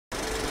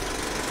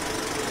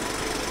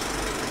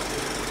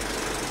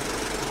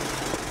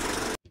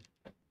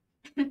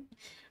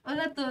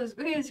Hola a todos,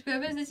 hoy es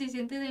jueves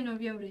 17 de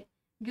noviembre.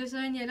 Yo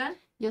soy Daniela.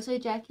 Yo soy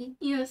Jackie.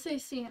 Y yo soy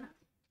Sienna.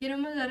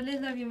 Queremos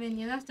darles la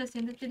bienvenida a la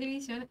estación de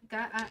televisión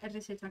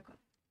KARZ Chaco.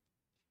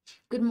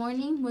 Good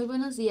morning, muy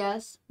buenos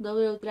días.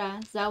 Dobrotra,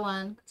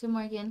 Zawan, Guten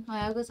Morgen,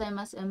 Ohayou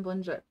gozaimasu, and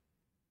bonjour.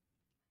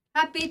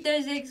 Happy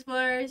Thursday,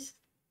 Explorers!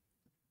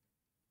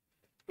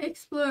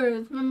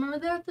 Explorers, remember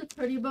that the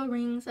party bell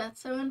rings at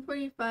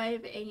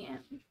 7:45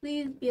 a.m.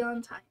 Please be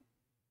on time.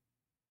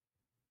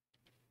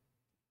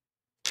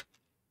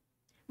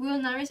 We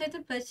will now recite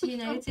the pledge to the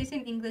United States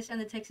in English and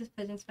the Texas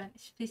pledge in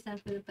Spanish. Please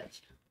stand for the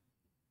pledge.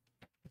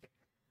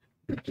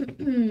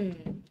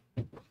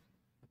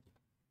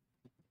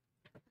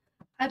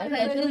 I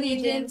pledge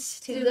allegiance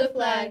to the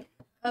flag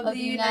of the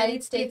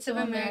United States of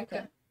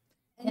America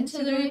and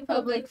to the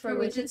republic for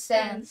which it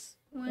stands,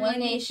 one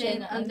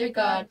nation, under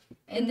God,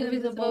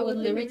 indivisible, with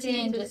liberty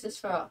and justice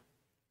for all.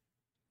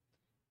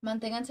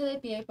 Manténganse de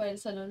pie para el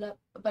saludo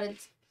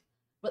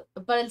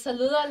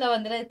a la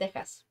bandera de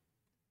Texas.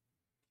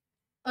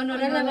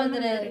 Honor a la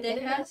bandera de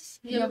Texas.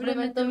 Yo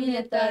prometo mi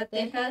lealtad a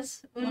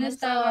Texas, un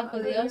estado bajo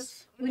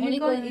Dios,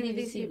 único e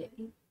indivisible.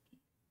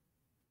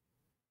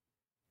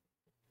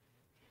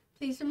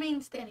 Please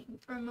remain standing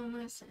for a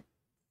moment of silence.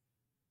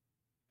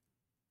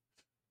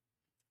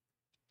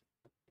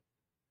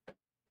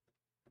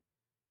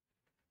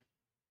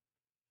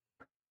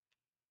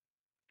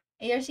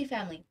 ARC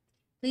family,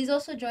 please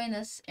also join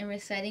us in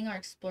reciting our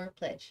Explore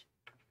pledge.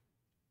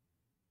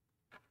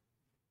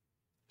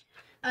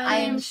 I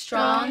am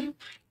strong,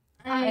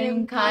 I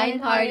am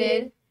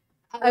kind-hearted,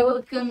 I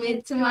will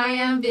commit to my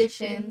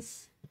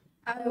ambitions,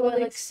 I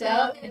will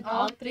excel in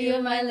all 3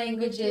 of my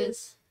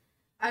languages,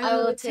 I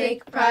will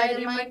take pride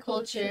in my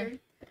culture,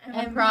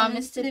 and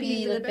promise to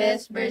be the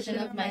best version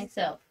of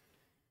myself.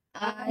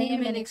 I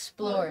am an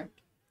explorer.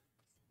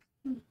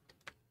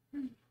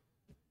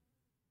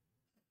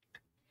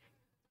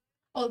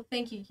 Oh,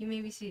 thank you. You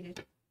may be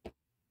seated.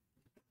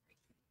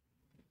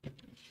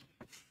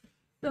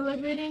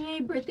 Celebrating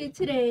a birthday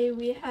today,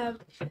 we have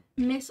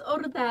Miss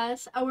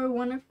Ordaz, our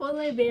wonderful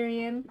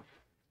librarian,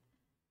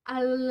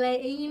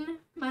 Alain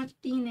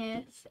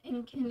Martinez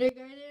in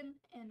kindergarten,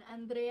 and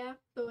Andrea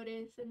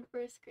Torres in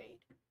 1st grade.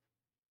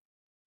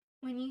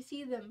 When you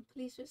see them,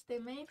 please just say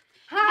my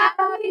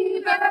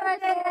Happy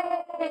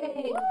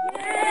birthday!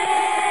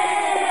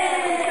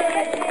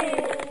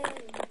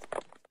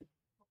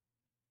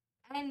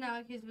 And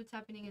now here's what's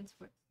happening in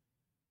sports.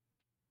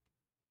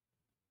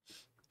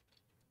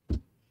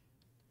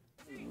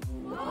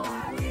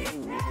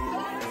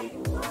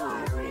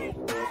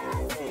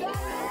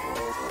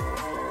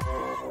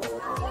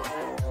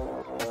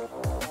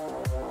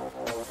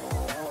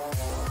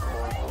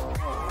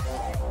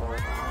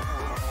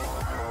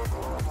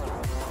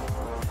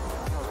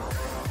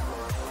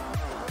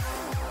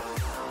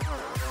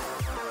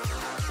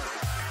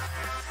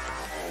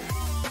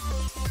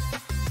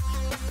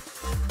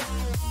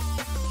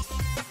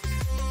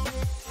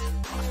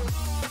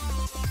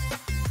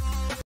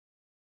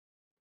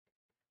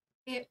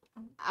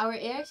 Our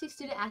ARC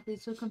student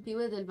athletes will compete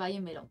with El Valle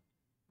Middle.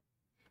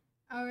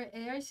 Our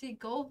ARC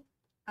golf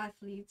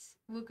athletes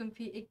will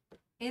compete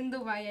in the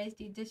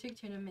YSD district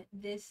tournament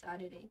this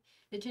Saturday.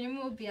 The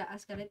tournament will be at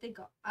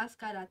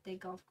Ascarate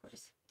Golf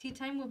Course. Tea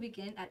time will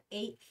begin at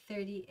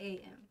 8:30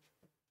 a.m.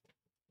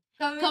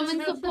 Come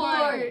and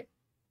support!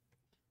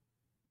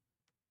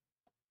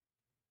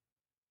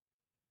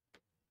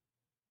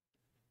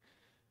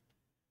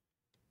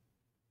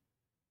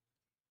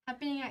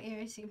 Happening at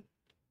ARC.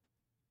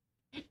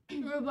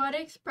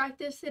 robotics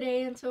practice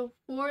today until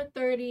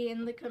 4:30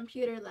 in the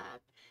computer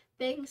lab.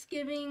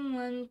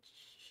 Thanksgiving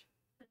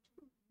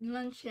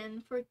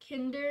luncheon for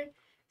kinder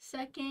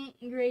 2nd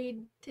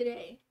grade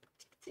today.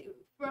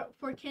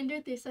 For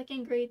kinder through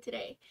 2nd grade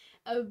today.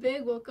 A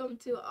big welcome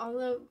to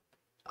all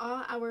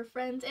our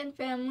friends and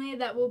family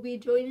that will be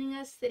joining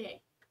us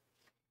today.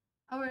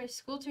 Our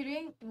school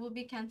tutoring will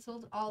be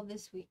canceled all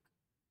this week.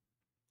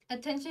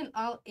 Attention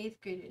all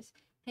 8th graders.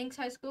 Hanks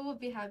High School will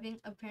be having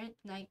a parent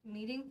night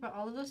meeting for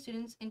all of those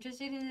students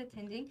interested in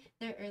attending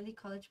their early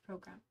college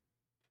program.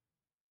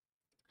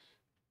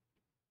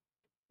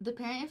 The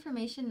parent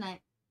information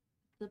night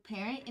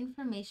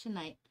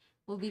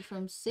will be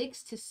from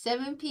 6 to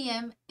 7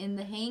 p.m. in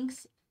the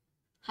Hanks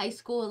High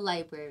School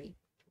library.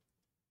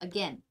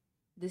 Again,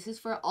 this is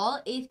for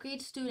all 8th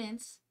grade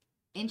students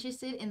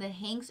interested in the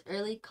Hanks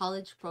Early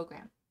College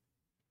program.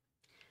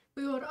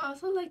 We would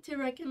also like to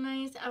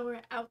recognize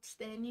our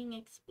outstanding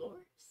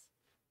explorers.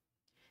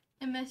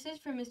 A message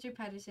from Mr.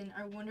 Patterson,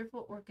 our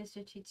wonderful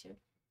orchestra teacher.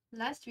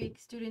 Last week,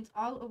 students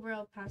all over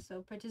El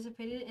Paso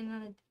participated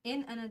in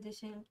an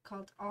audition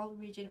called All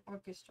Region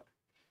Orchestra.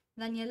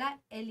 Daniela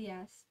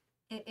Elias,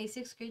 a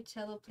 6th grade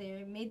cello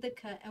player, made the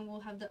cut and will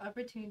have the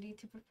opportunity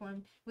to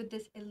perform with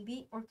this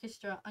elite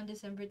orchestra on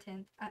December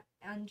 10th at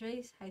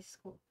Andres High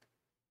School.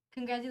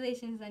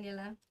 Congratulations,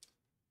 Daniela.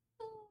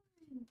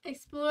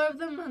 Explorer of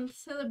the Month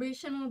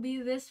celebration will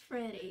be this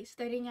Friday,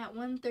 starting at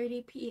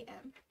 1:30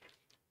 p.m.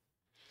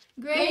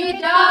 Great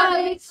job,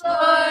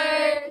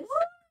 Explorers!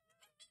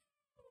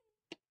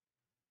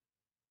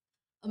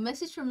 A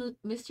message from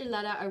Mr.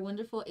 Lara, our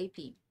wonderful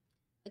AP.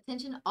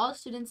 Attention all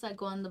students that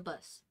go on the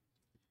bus.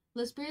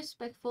 Let's be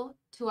respectful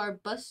to our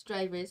bus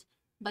drivers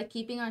by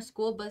keeping our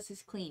school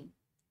buses clean.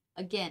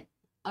 Again,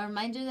 a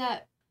reminder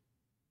that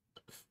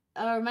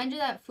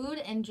food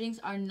and drinks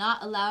are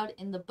not allowed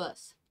in the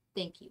bus.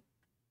 Thank you.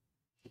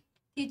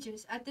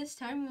 Teachers, at this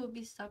time, we will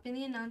be stopping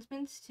the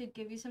announcements to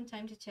give you some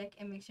time to check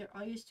and make sure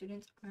all your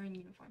students are in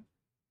uniform.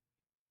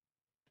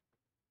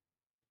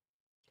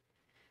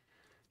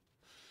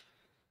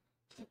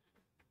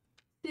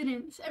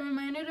 Students, a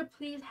reminder to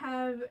please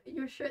have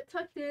your shirt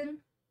tucked in,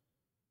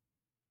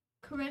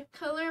 correct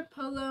color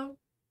polo,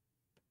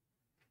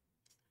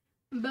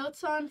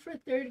 belts on for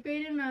 3rd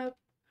grade and up,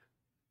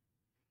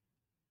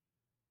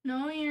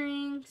 no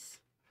earrings,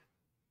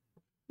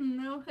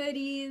 no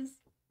hoodies,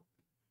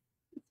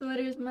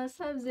 sweaters must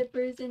have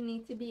zippers and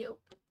need to be open.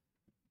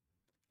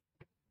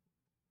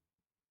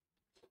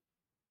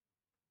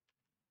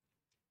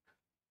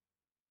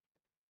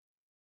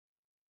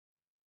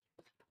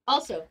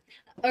 Also,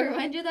 a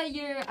reminder that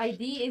your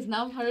ID is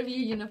now part of your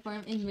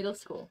uniform in middle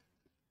school.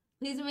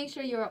 Please make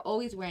sure you are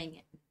always wearing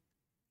it.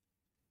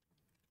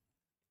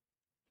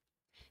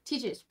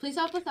 Teachers, please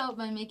help us out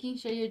by making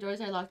sure your doors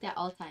are locked at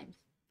all times.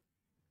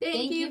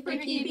 Thank you for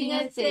keeping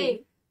us safe.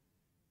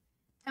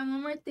 And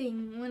one more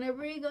thing,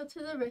 whenever you go to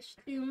the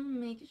restroom,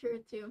 make sure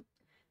to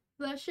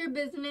flush your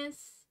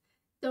business.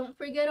 Don't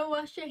forget to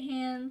wash your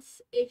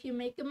hands. If you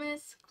make a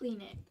mess, clean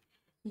it.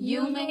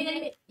 You made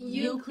it,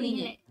 you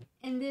clean it.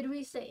 And did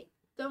we say,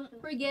 don't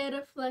forget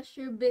to flush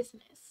your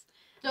business.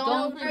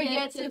 Don't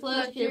forget to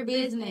flush your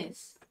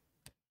business.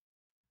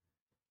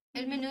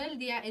 El menú del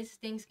día es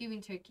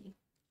Thanksgiving turkey.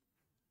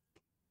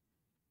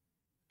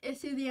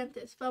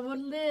 Estudiantes, favor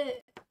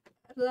de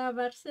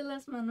lavarse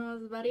las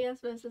manos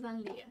varias veces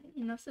al día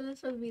y no se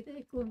les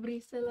olvide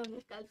cubrirse la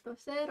boca al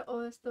toser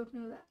o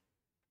estornudar.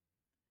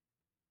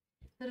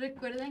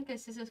 Recuerden que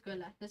esta es su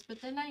escuela.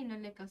 Respétenla y no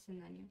le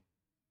causen daño.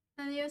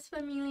 Adiós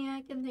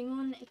familia, que tengan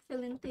un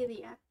excelente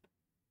día.